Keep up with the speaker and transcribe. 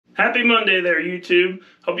Happy Monday there, YouTube.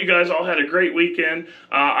 Hope you guys all had a great weekend.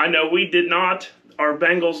 I know we did not. Our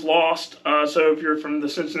Bengals lost, so if you're from the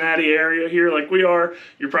Cincinnati area here like we are,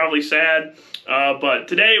 you're probably sad. But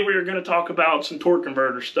today we're going to talk about some torque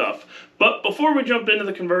converter stuff. But before we jump into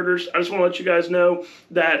the converters, I just want to let you guys know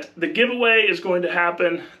that the giveaway is going to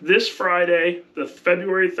happen this Friday, the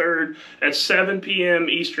February 3rd at 7 p.m.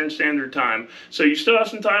 Eastern Standard Time. So you still have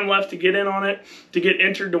some time left to get in on it. To get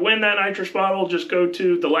entered to win that nitrous bottle, just go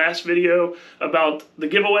to the last video about the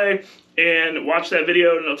giveaway and watch that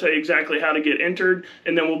video, and it'll tell you exactly how to get entered.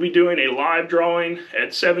 And then we'll be doing a live drawing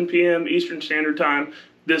at 7 p.m. Eastern Standard Time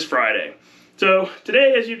this Friday. So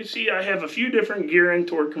today, as you can see, I have a few different Goerend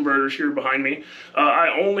torque converters here behind me. I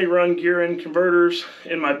only run Goerend converters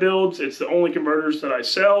in my builds. It's the only converters that I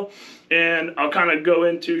sell. And I'll kind of go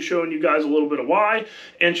into showing you guys a little bit of why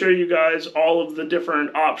and show you guys all of the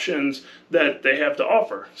different options that they have to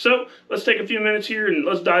offer. So let's take a few minutes here and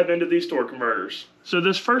let's dive into these torque converters. So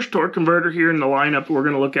this first torque converter here in the lineup we're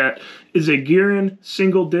going to look at is a Goerend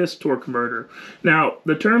single disc torque converter. Now,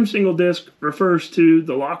 the term single disc refers to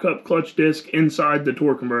the lockup clutch disc inside the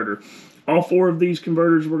torque converter. All four of these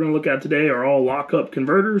converters we're going to look at today are all lockup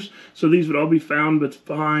converters. So these would all be found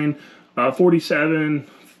behind 47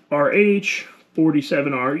 RH,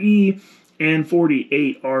 47RE, and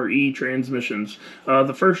 48RE transmissions.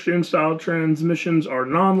 The first gen style transmissions are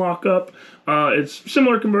non-lockup. It's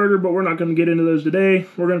similar converter, but we're not going to get into those today.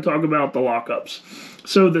 We're going to talk about the lockups.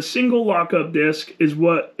 So the single lockup disc is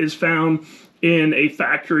what is found in a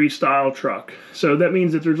factory style truck. So that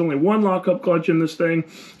means that there's only one lockup clutch in this thing,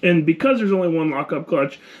 and because there's only one lockup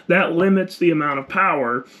clutch, that limits the amount of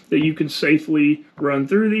power that you can safely run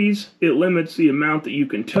through these. It limits the amount that you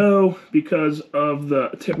can tow because of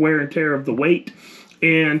the wear and tear of the weight.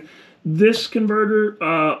 And this converter,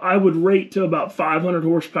 I would rate to about 500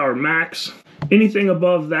 horsepower max. Anything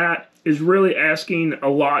above that is really asking a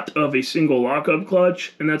lot of a single lockup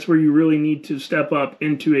clutch, and that's where you really need to step up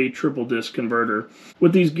into a triple disc converter.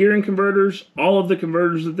 With these Goerend converters, all of the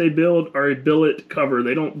converters that they build are a billet cover.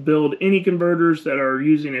 They don't build any converters that are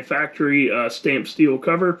using a factory stamped steel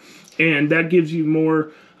cover, and that gives you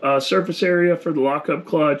more surface area for the lockup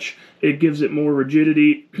clutch. It gives it more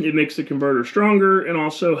rigidity. It makes the converter stronger and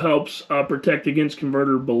also helps protect against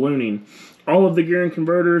converter ballooning. All of the Goerend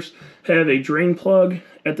converters have a drain plug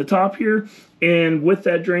at the top here, and with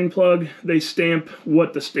that drain plug they stamp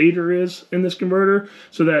what the stator is in this converter,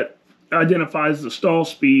 so that identifies the stall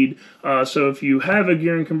speed. So if you have a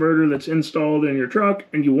Goerend converter that's installed in your truck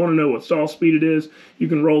and you want to know what stall speed it is, you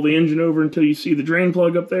can roll the engine over until you see the drain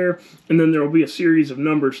plug up there, and then there will be a series of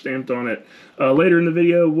numbers stamped on it. Later in the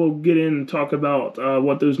video we'll get in and talk about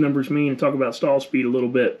what those numbers mean and talk about stall speed a little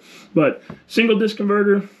bit. But single disc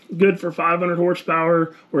converter, good for 500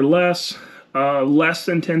 horsepower or less. Less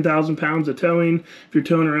than 10,000 pounds of towing. If you're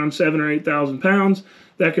towing around 7,000 or 8,000 pounds,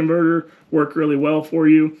 that converter worked really well for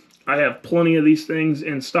you. I have plenty of these things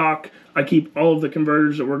in stock. I keep all of the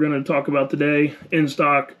converters that we're going to talk about today in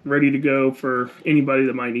stock, ready to go for anybody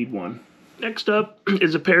that might need one. Next up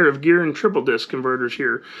is a pair of Goerend triple disc converters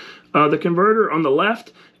here. The converter on the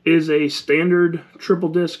left is a standard triple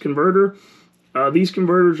disc converter. These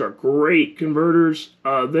converters are great converters.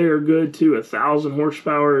 They are good to 1,000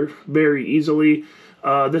 horsepower very easily.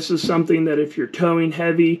 This is something that if you're towing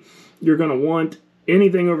heavy, you're going to want.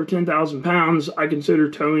 Anything over 10,000 pounds, I consider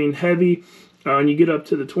towing heavy. And you get up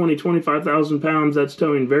to the 25,000 pounds, that's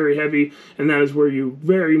towing very heavy, and that is where you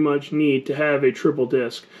very much need to have a triple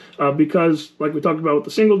disc. Because, like we talked about with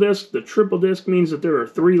the single disc, the triple disc means that there are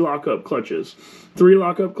 3 lockup clutches. 3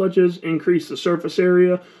 lockup clutches increase the surface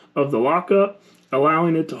area of the lockup,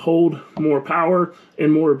 allowing it to hold more power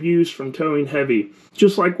and more abuse from towing heavy.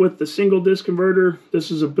 Just like with the single disc converter,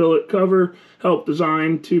 this is a billet cover,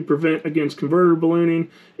 designed to prevent against converter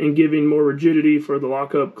ballooning and giving more rigidity for the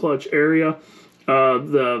lockup clutch area.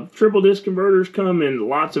 The triple disc converters come in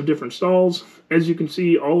lots of different stalls. As you can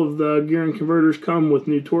see, all of the Goerend converters come with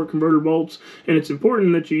new torque converter bolts, and it's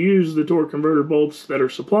important that you use the torque converter bolts that are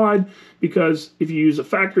supplied, because if you use a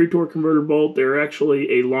factory torque converter bolt, they're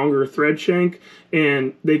actually a longer thread shank,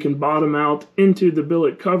 and they can bottom out into the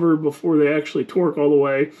billet cover before they actually torque all the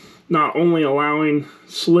way, not only allowing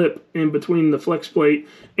slip in between the flex plate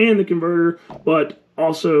and the converter, but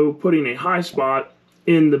also putting a high spot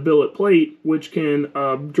in the billet plate, which can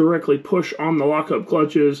directly push on the lockup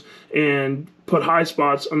clutches and put high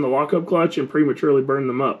spots on the lockup clutch and prematurely burn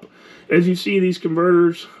them up. As you see, these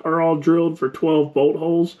converters are all drilled for 12 bolt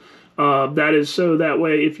holes. That is so that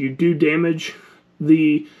way if you do damage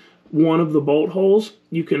one of the bolt holes,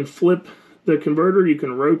 you can flip the converter, you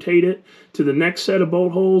can rotate it to the next set of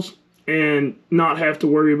bolt holes and not have to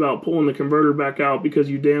worry about pulling the converter back out because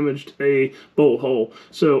you damaged a bolt hole.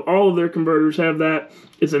 So all of their converters have that.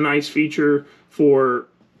 It's a nice feature for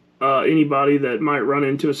anybody that might run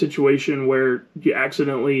into a situation where you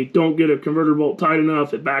accidentally don't get a converter bolt tight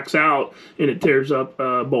enough, it backs out, and it tears up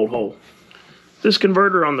a bolt hole. This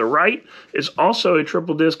converter on the right is also a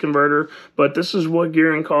triple disc converter, but this is what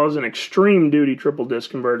Goerend calls an extreme duty triple disc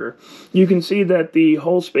converter. You can see that the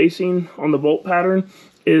hole spacing on the bolt pattern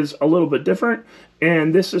is a little bit different,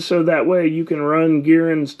 and this is so that way you can run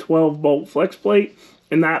Goerend's 12 bolt flex plate,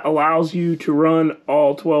 and that allows you to run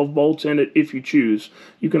all 12 bolts in it if you choose.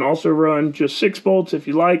 You can also run just 6 bolts if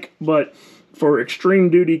you like, but for extreme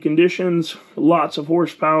duty conditions, lots of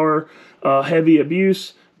horsepower, heavy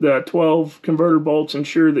abuse, the 12 converter bolts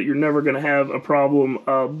ensure that you're never going to have a problem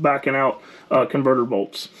backing out converter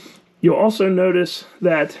bolts. You'll also notice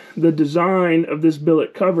that the design of this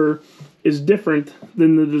billet cover is different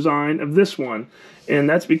than the design of this one, and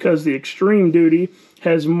that's because the extreme duty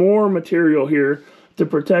has more material here to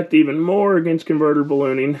protect even more against converter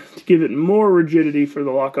ballooning, to give it more rigidity for the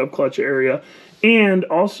lockup clutch area, and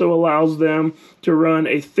also allows them to run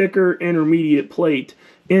a thicker intermediate plate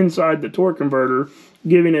inside the torque converter,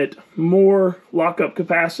 giving it more lockup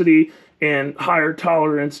capacity and higher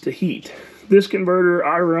tolerance to heat. This converter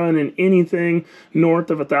I run in anything north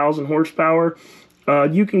of 1,000 horsepower.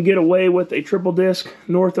 You can get away with a triple disc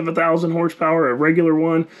north of 1,000 horsepower, a regular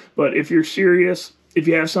one, but if you're serious, if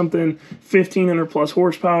you have something 1,500 plus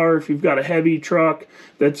horsepower, if you've got a heavy truck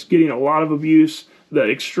that's getting a lot of abuse, the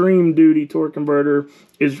extreme duty torque converter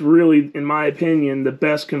is really, in my opinion, the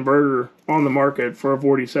best converter on the market for a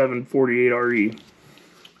 4748RE.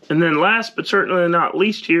 And then last but certainly not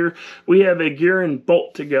least here, we have a Goerend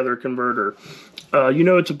bolt together converter. You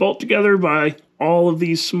know, it's a bolt together by all of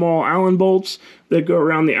these small Allen bolts that go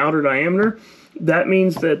around the outer diameter. That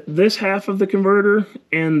means that this half of the converter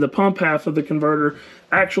and the pump half of the converter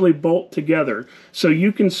actually bolt together. So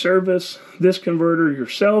you can service this converter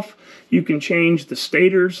yourself. You can change the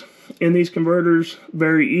stators in these converters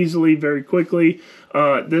very easily, very quickly.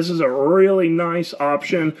 This is a really nice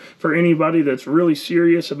option for anybody that's really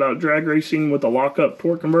serious about drag racing with a lockup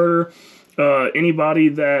torque converter. Anybody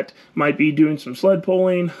that might be doing some sled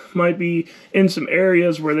pulling, might be in some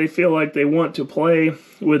areas where they feel like they want to play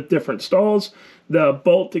with different stalls, the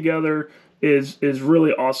bolt together is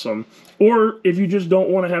really awesome. Or if you just don't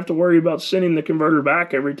want to have to worry about sending the converter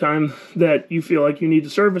back every time that you feel like you need to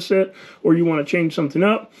service it, or you want to change something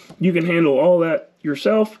up, you can handle all that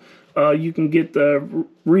yourself. You can get the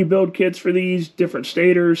rebuild kits for these, different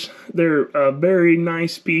stators. They're a very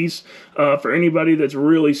nice piece for anybody that's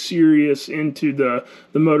really serious into the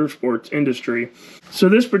motorsports industry. So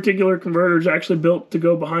this particular converter is actually built to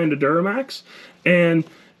go behind a Duramax, and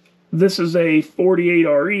this is a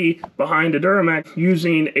 48RE behind a Duramax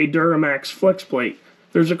using a Duramax flex plate.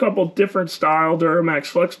 There's a couple different style Duramax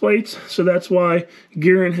flex plates, so that's why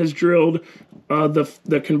Goerend has drilled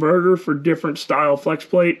the converter for different style flex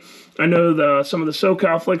plate. I know some of the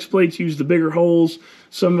SoCal flex plates use the bigger holes.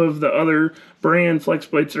 Some of the other brand flex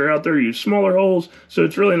plates that are out there use smaller holes. So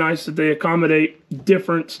it's really nice that they accommodate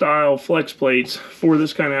different style flex plates for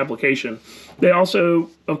this kind of application. They also,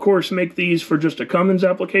 of course, make these for just a Cummins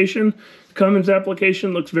application. The Cummins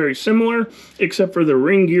application looks very similar, except for the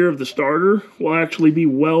ring gear of the starter will actually be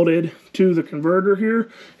welded to the converter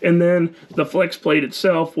here, and then the flex plate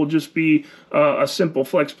itself will just be a simple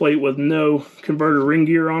flex plate with no converter ring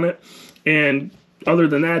gear on it. And other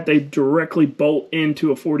than that, they directly bolt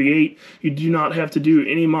into a 48. You do not have to do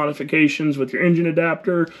any modifications with your engine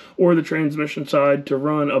adapter or the transmission side to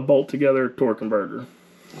run a bolt together torque converter.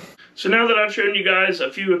 So now that I've shown you guys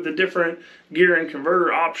a few of the different Goerend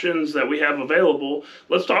converter options that we have available,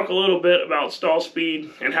 let's talk a little bit about stall speed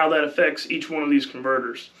and how that affects each one of these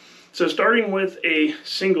converters. So starting with a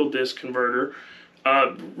single disc converter,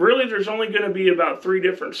 really there's only going to be about 3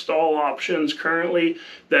 different stall options currently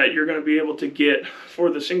that you're going to be able to get for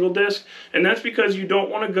the single disc, and that's because you don't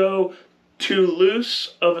want to go too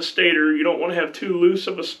loose of a stator, you don't want to have too loose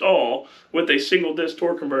of a stall with a single disc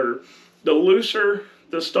torque converter. The looser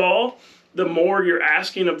the stall, the more you're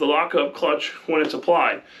asking of the lockup clutch when it's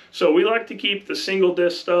applied. So we like to keep the single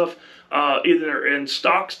disc stuff either in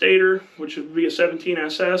stock stator, which would be a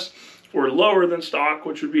 17SS, or lower than stock,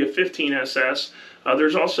 which would be a 15SS.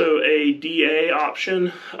 There's also a DA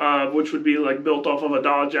option, which would be like built off of a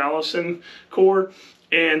Dodge Allison core.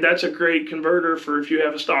 And that's a great converter for if you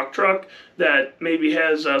have a stock truck that maybe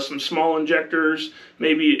has some small injectors,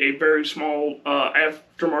 maybe a very small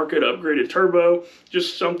aftermarket upgraded turbo,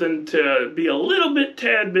 just something to be a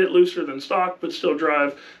tad bit looser than stock, but still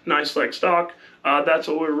drive nice like stock. that's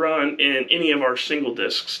what we run in any of our single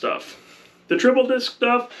disc stuff. The triple disc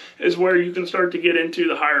stuff is where you can start to get into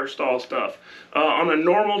the higher stall stuff. On a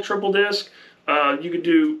normal triple disc, you could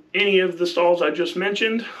do any of the stalls I just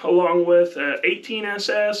mentioned, along with 18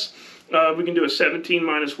 SS. We can do a 17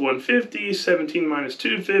 minus 150, 17 minus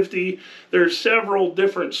 250. There's several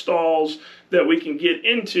different stalls that we can get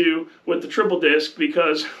into with the triple disc,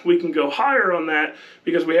 because we can go higher on that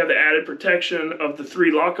because we have the added protection of the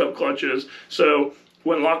 3 lockup clutches. So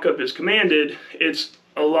when lockup is commanded, it's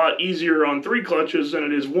a lot easier on 3 clutches than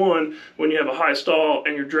it is 1 when you have a high stall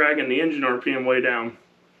and you're dragging the engine RPM way down.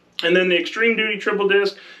 And then the extreme duty triple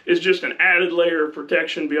disc is just an added layer of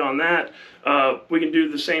protection beyond that. We can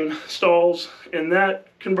do the same stalls in that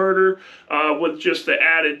converter with just the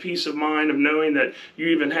added peace of mind of knowing that you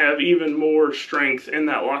even have even more strength in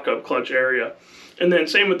that lockup clutch area. And then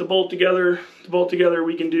same with the bolt together. The bolt together,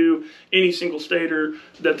 we can do any single stator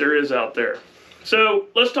that there is out there. So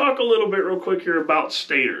let's talk a little bit real quick here about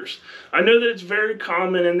stators. I know that it's very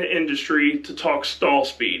common in the industry to talk stall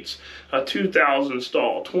speeds, 2,000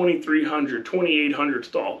 stall, 2,300, 2,800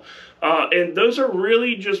 stall. And those are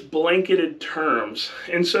really just blanketed terms.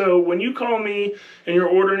 And so when you call me and you're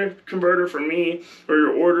ordering a converter from me, or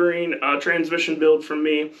you're ordering a transmission build from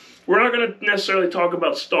me, we're not going to necessarily talk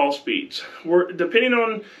about stall speeds. Depending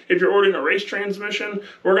on if you're ordering a race transmission,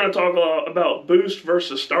 we're going to talk about boost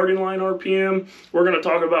versus starting line RPM. We're going to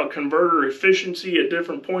talk about converter efficiency at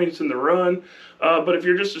different points in the run. But if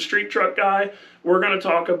you're just a street truck guy, we're going to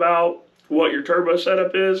talk about what your turbo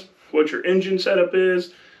setup is, what your engine setup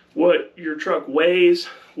is, what your truck weighs,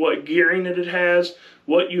 what gearing it has,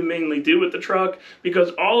 what you mainly do with the truck,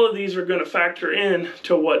 because all of these are going to factor in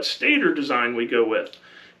to what stator design we go with.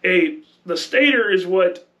 The stator is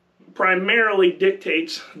what primarily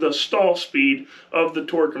dictates the stall speed of the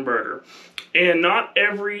torque converter. And not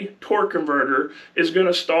every torque converter is going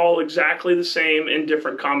to stall exactly the same in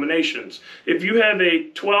different combinations. If you have a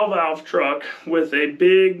 12-valve truck with a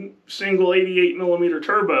big single 88mm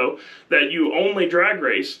turbo that you only drag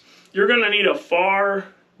race, you're going to need a far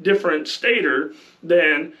different stator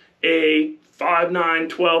than a 5.9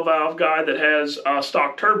 12-valve guy that has a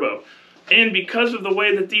stock turbo. And because of the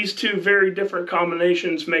way that these two very different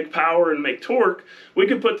combinations make power and make torque, we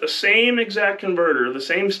could put the same exact converter, the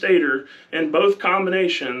same stator, in both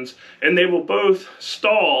combinations, and they will both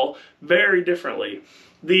stall very differently.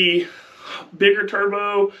 The bigger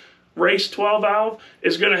turbo race 12-valve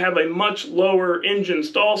is going to have a much lower engine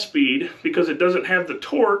stall speed because it doesn't have the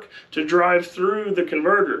torque to drive through the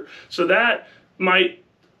converter. So that might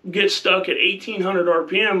get stuck at 1800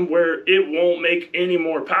 RPM where it won't make any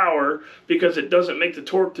more power because it doesn't make the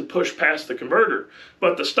torque to push past the converter.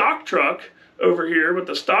 But the stock truck over here with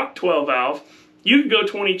the stock 12-valve, you can go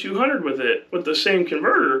 2200 with it with the same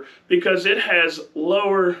converter because it has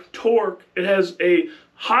lower torque. It has a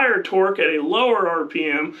higher torque at a lower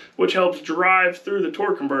RPM, which helps drive through the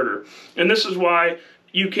torque converter. And this is why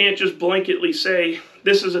you can't just blanketly say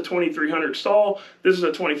this is a 2300 stall, this is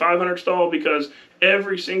a 2500 stall, because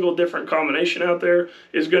every single different combination out there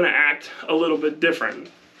is going to act a little bit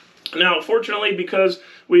different. Now, fortunately, because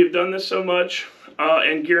we have done this so much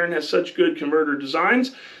and Goerend has such good converter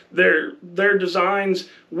designs, their designs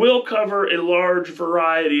will cover a large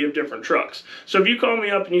variety of different trucks. So if you call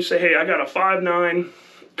me up and you say, hey, I got a 5.9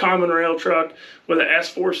 common rail truck with an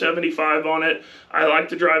S475 on it. I like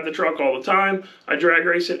to drive the truck all the time. I drag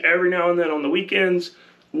race it every now and then on the weekends.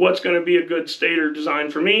 What's going to be a good stator design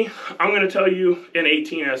for me? I'm going to tell you an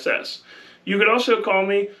 18SS. You could also call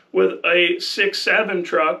me with a 6.7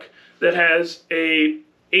 truck that has a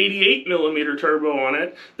 88mm turbo on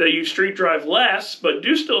it that you street drive less, but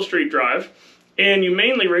do still street drive, and you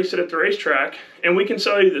mainly race it at the racetrack, and we can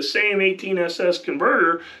sell you the same 18SS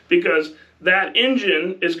converter because that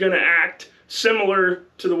engine is going to act similar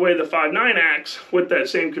to the way the 5.9 acts with that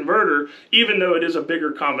same converter, even though it is a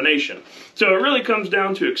bigger combination. So it really comes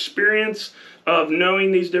down to experience of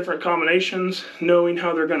knowing these different combinations, knowing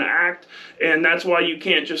how they're going to act, and that's why you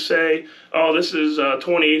can't just say, oh, this is a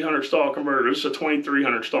 2800 stall converter, this is a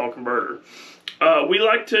 2300 stall converter. We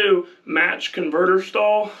like to match converter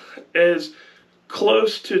stall as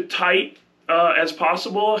close to tight as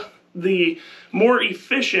possible. The more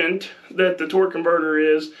efficient that the torque converter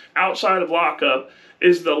is outside of lockup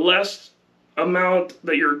is the less amount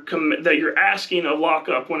that you're asking of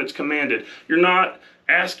lockup when it's commanded. You're not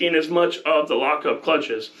asking as much of the lockup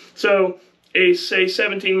clutches. So a, say,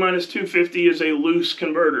 17 minus 250 is a loose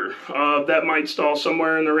converter. That might stall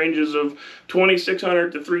somewhere in the ranges of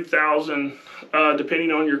 2,600 to 3,000,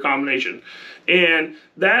 depending on your combination. And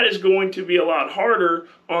that is going to be a lot harder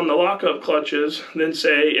on the lockup clutches than,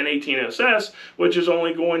 say, an 18SS, which is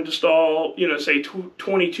only going to stall, you know, say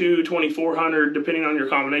 22, 2,400, depending on your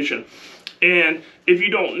combination. And if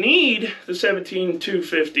you don't need the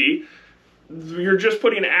 17-250, you're just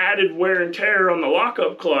putting added wear and tear on the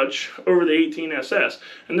lockup clutch over the 18SS.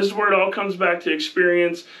 And this is where it all comes back to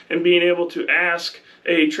experience and being able to ask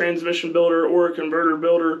a transmission builder or a converter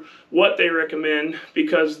builder what they recommend,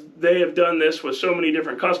 because they have done this with so many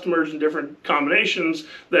different customers and different combinations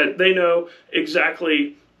that they know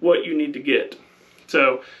exactly what you need to get.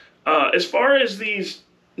 So as far as these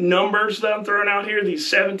numbers that I'm throwing out here, these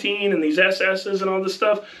 17 and these SS's and all this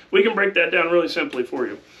stuff, we can break that down really simply for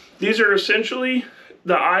you. These are essentially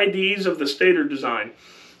the IDs of the stator design.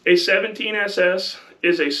 A 17SS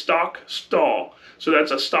is a stock stall. So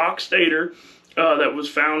that's a stock stator that was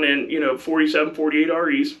found in, you know, 47, 48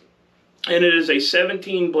 REs. And it is a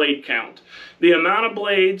 17 blade count. The amount of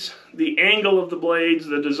blades, the angle of the blades,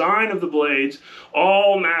 the design of the blades,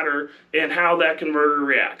 all matter in how that converter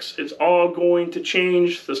reacts. It's all going to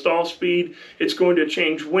change the stall speed. It's going to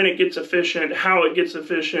change when it gets efficient, how it gets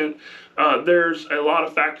efficient. There's a lot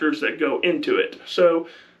of factors that go into it. So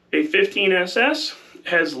a 15SS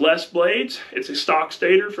has less blades. It's a stock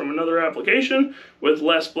stator from another application with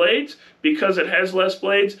less blades. Because it has less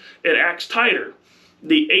blades, it acts tighter.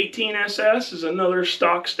 The 18SS is another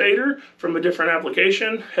stock stator from a different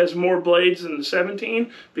application, has more blades than the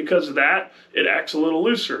 17. Because of that, it acts a little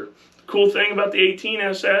looser. The cool thing about the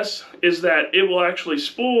 18SS is that it will actually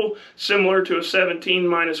spool similar to a 17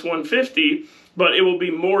 minus 150, but it will be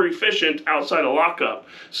more efficient outside of lockup.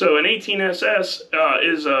 So an 18SS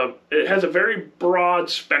it has a very broad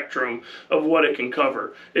spectrum of what it can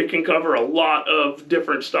cover. It can cover a lot of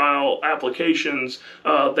different style applications.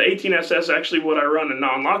 The 18SS actually what I run in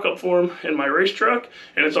non-lockup form in my race truck,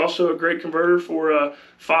 and it's also a great converter for a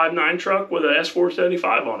 5.9 truck with a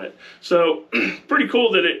S475 on it. So pretty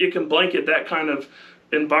cool that it can blanket that kind of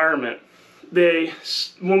environment.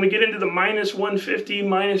 When we get into the minus 150,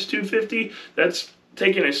 minus 250, that's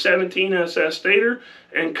taking a 17 SS stator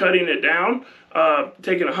and cutting it down,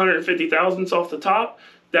 taking 150 thousandths off the top.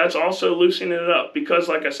 That's also loosening it up because,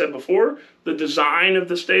 like I said before, the design of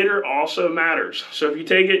the stator also matters. So if you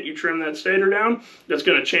take it, you trim that stator down, that's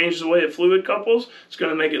going to change the way it fluid couples. It's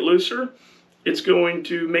going to make it looser. It's going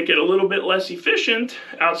to make it a little bit less efficient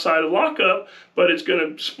outside of lockup, but it's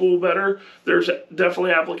going to spool better. There's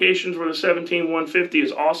definitely applications where the 17-150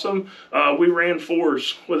 is awesome. We ran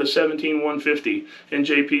 4s with a 17-150 in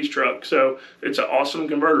JP's truck, so it's an awesome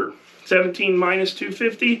converter. 17 minus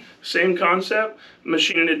 250, same concept,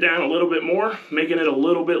 machining it down a little bit more, making it a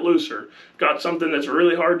little bit looser. Got something that's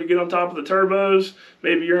really hard to get on top of the turbos.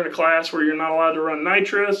 Maybe you're in a class where you're not allowed to run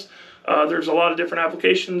nitrous. There's a lot of different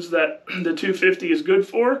applications that the 250 is good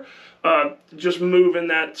for, just moving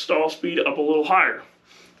that stall speed up a little higher.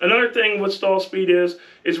 Another thing with stall speed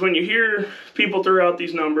is when you hear people throw out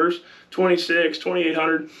these numbers, 26,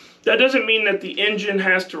 2800, that doesn't mean that the engine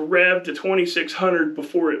has to rev to 2600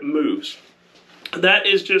 before it moves. That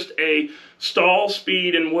is just a stall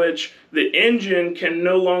speed in which the engine can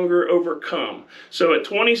no longer overcome. So at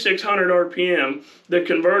 2600 RPM, the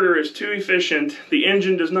converter is too efficient. The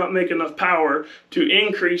engine does not make enough power to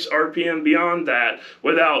increase RPM beyond that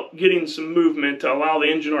without getting some movement to allow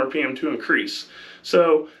the engine RPM to increase.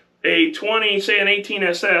 So a 20, say an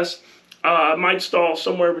 18SS, might stall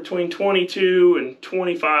somewhere between 22 and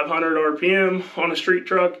 2500 RPM on a street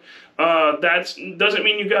truck. That doesn't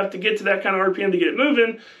mean you have to get to that kind of RPM to get it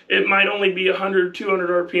moving. It might only be 100,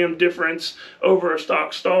 200 RPM difference over a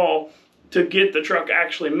stock stall to get the truck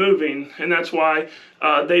actually moving. And that's why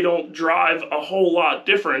they don't drive a whole lot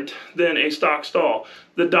different than a stock stall.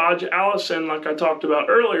 The Dodge Allison, like I talked about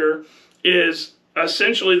earlier, is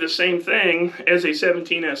essentially the same thing as a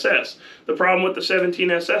 17SS. The problem with the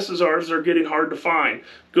 17SSs is they're getting hard to find.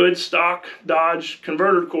 Good stock Dodge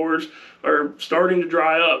converter cores are starting to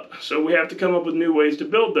dry up, so we have to come up with new ways to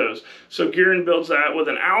build those. So Goerend builds that with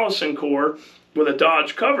an Allison core with a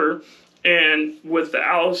Dodge cover, and with the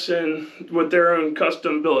Allison, with their own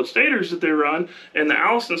custom billet stators that they run, and the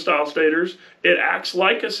Allison style stators, it acts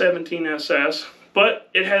like a 17SS, but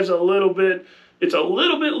it has a little bit, it's a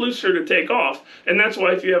little bit looser to take off, and that's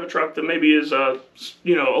why if you have a truck that maybe is a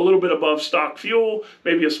little bit above stock fuel,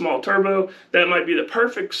 maybe a small turbo, that might be the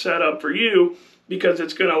perfect setup for you because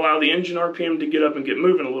it's going to allow the engine RPM to get up and get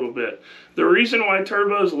moving a little bit. The reason why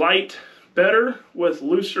turbos light better with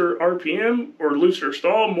looser RPM or looser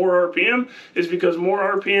stall, more RPM, is because more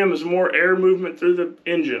RPM is more air movement through the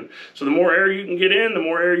engine. So the more air you can get in, the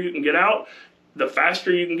more air you can get out. The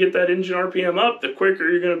faster you can get that engine RPM up, the quicker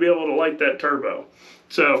you're going to be able to light that turbo.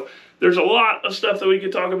 So there's a lot of stuff that we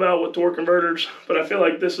could talk about with torque converters, but I feel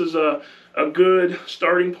like this is a good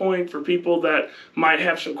starting point for people that might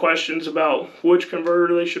have some questions about which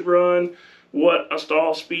converter they should run, what a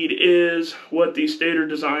stall speed is, what these stator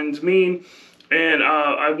designs mean. And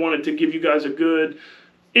I wanted to give you guys a good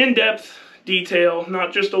in-depth detail,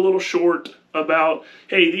 not just a little short, about,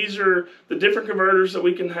 hey, these are the different converters that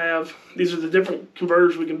we can have. These are the different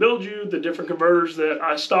converters we can build you, the different converters that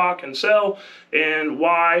I stock and sell, and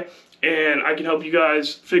why. And I can help you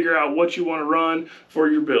guys figure out what you want to run for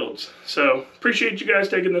your builds. So appreciate you guys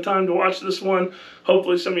taking the time to watch this one.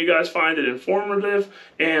 Hopefully some of you guys find it informative.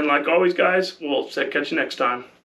 And like always, guys, we'll catch you next time.